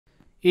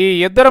ఈ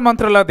ఇద్దరు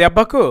మంత్రుల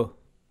దెబ్బకు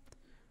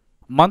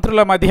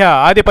మంత్రుల మధ్య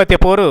ఆధిపత్య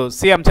పోరు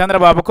సీఎం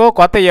చంద్రబాబుకు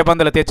కొత్త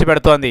ఇబ్బందులు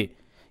తెచ్చిపెడుతోంది.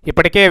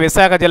 ఇప్పటికే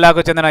విశాఖ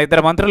జిల్లాకు చెందిన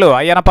ఇద్దరు మంత్రులు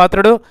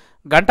అయ్యనపాత్రుడు,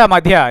 గంటా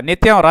మధ్య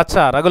నిత్యం రచ్చ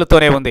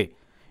రగులుతూనే ఉంది.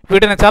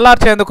 వీటిని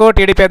చల్లార్చేందుకు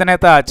టీడీపీ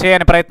అధినేత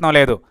చేయని ప్రయత్నం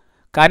లేదు.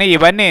 కానీ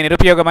ఇవన్నీ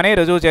నిరుపయోగమని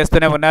రుజువు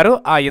చేస్తూనే ఉన్నారు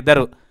ఆ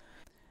ఇద్దరు.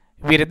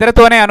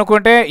 వీరిద్దరితోనే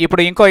అనుకుంటే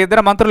ఇప్పుడు ఇంకో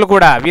ఇద్దరు మంత్రులు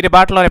కూడా వీరి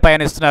బాటలోనే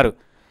పయనిస్తున్నారు.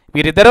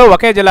 వీరిద్దరూ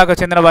ఒకే జిల్లాకు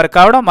చెందిన వారు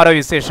కావడం మరో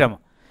విశేషం.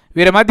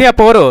 వీరి మధ్య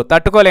పోరు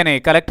తట్టుకోలేని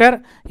కలెక్టర్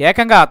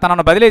ఏకంగా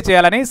తనను బదిలీ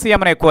చేయాలని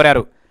సీఎంనే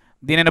కోరారు.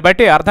 దీనిని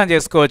బట్టి అర్థం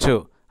చేసుకోవచ్చు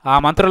ఆ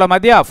మంత్రుల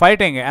మధ్య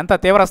ఫైటింగ్ ఎంత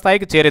తీవ్ర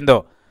స్థాయికి చేరిందో.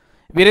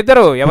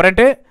 వీరిద్దరూ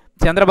ఎవరంటే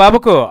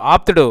చంద్రబాబుకు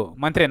ఆప్తుడు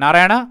మంత్రి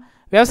నారాయణ,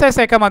 వ్యవసాయ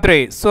శాఖ మంత్రి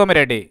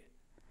సోమిరెడ్డి.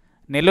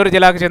 నెల్లూరు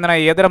జిల్లాకు చెందిన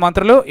ఈ ఇద్దరు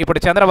మంత్రులు ఇప్పుడు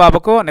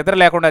చంద్రబాబుకు నిద్ర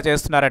లేకుండా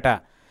చేస్తున్నారట.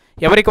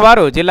 ఎవరికి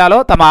వారు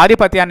జిల్లాలో తమ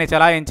ఆధిపత్యాన్ని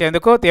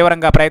చెలాయించేందుకు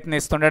తీవ్రంగా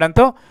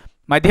ప్రయత్నిస్తుండటంతో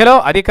మధ్యలో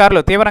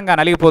అధికారులు తీవ్రంగా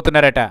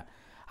నలిగిపోతున్నారట.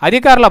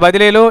 అధికారుల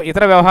బదిలీలు,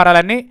 ఇతర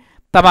వ్యవహారాలన్నీ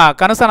తమ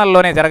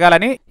కనుసనల్లోనే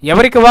జరగాలని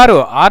ఎవరికి వారు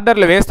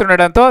ఆర్డర్లు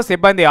వేస్తుండటంతో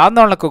సిబ్బంది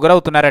ఆందోళనకు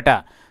గురవుతున్నారట.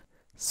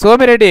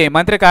 సోమిరెడ్డి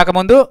మంత్రి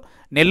కాకముందు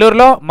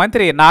నెల్లూరులో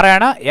మంత్రి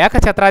నారాయణ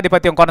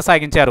ఏకఛత్రాధిపత్యం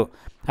కొనసాగించారు.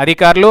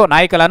 అధికారులు,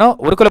 నాయకులను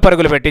ఉరుకుల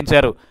పరుగులు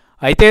పెట్టించారు.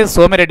 అయితే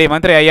సోమిరెడ్డి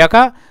మంత్రి అయ్యాక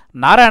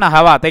నారాయణ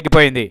హవా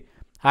తగ్గిపోయింది.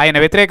 ఆయన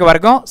వ్యతిరేక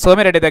వర్గం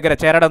సోమిరెడ్డి దగ్గర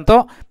చేరడంతో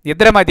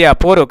ఇద్దరి మధ్య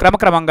పోరు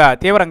క్రమక్రమంగా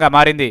తీవ్రంగా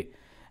మారింది.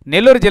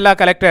 నెల్లూరు జిల్లా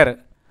కలెక్టర్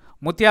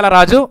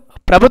ముత్యాలరాజు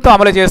ప్రభుత్వం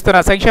అమలు చేస్తున్న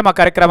సంక్షేమ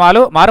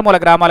కార్యక్రమాలు మారుమూల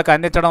గ్రామాలకు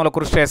అందించడంలో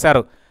కృషి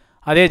చేశారు.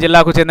 అదే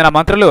జిల్లాకు చెందిన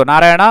మంత్రులు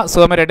నారాయణ,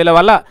 సోమిరెడ్డిల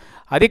వల్ల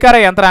అధికార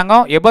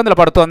యంత్రాంగం ఇబ్బందులు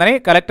పడుతోందని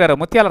కలెక్టర్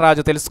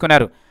ముత్యాలరాజు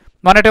తెలుసుకున్నారు.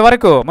 మొన్నటి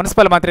వరకు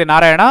మున్సిపల్ మంత్రి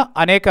నారాయణ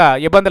అనేక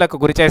ఇబ్బందులకు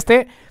గురిచేస్తే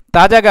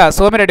తాజాగా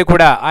సోమిరెడ్డి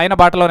కూడా ఆయన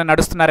బాటలోనే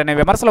నడుస్తున్నారనే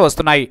విమర్శలు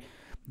వస్తున్నాయి.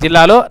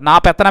 జిల్లాలో నా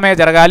పెత్తనమే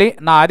జరగాలి,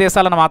 నా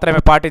ఆదేశాలను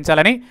మాత్రమే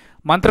పాటించాలని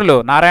మంత్రులు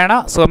నారాయణ,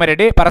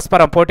 సోమిరెడ్డి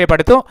పరస్పరం పోటీ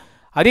పడుతూ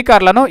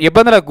అధికారులను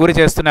ఇబ్బందులకు గురి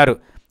చేస్తున్నారు.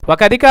 ఒక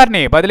అధికారిని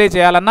బదిలీ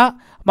చేయాలన్నా,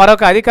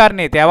 మరొక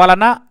అధికారిని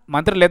తేవాలన్నా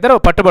మంత్రులిద్దరూ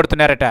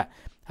పట్టుబడుతున్నారట.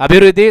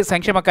 అభివృద్ధి,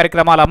 సంక్షేమ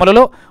కార్యక్రమాల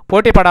అమలులో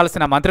పోటీ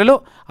పడాల్సిన మంత్రులు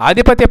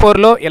ఆధిపత్య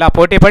పోరులో ఇలా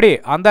పోటీపడి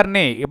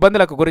అందరినీ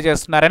ఇబ్బందులకు గురి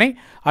చేస్తున్నారని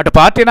అటు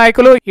పార్టీ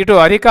నాయకులు, ఇటు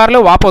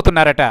అధికారులు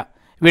వాపోతున్నారట.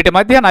 వీటి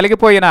మధ్య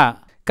నలిగిపోయిన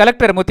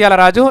కలెక్టర్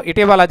ముత్యాలరాజు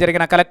ఇటీవల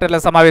జరిగిన కలెక్టర్ల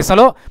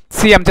సమావేశంలో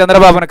సీఎం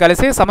చంద్రబాబును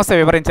కలిసి సమస్య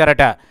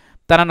వివరించారట.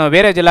 తనను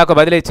వేరే జిల్లాకు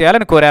బదిలీ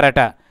చేయాలని కోరారట.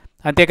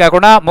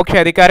 అంతేకాకుండా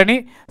ముఖ్య అధికారిని,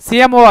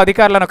 సీఎంఓ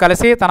అధికారులను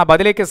కలిసి తన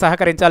బదిలీకి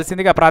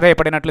సహకరించాల్సిందిగా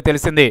ప్రాధాయపడినట్లు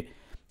తెలిసింది.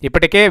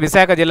 ఇప్పటికే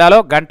విశాఖ జిల్లాలో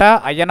గంటా,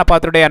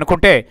 అయ్యన్నపాత్రుడే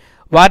అనుకుంటే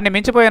వారిని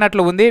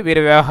మించిపోయినట్లు ఉంది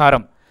వీరి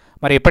వ్యవహారం.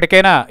 మరి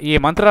ఇప్పటికైనా ఈ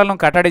మంత్రులను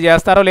కట్టడి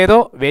చేస్తారో లేదో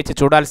వేచి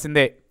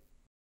చూడాల్సిందే.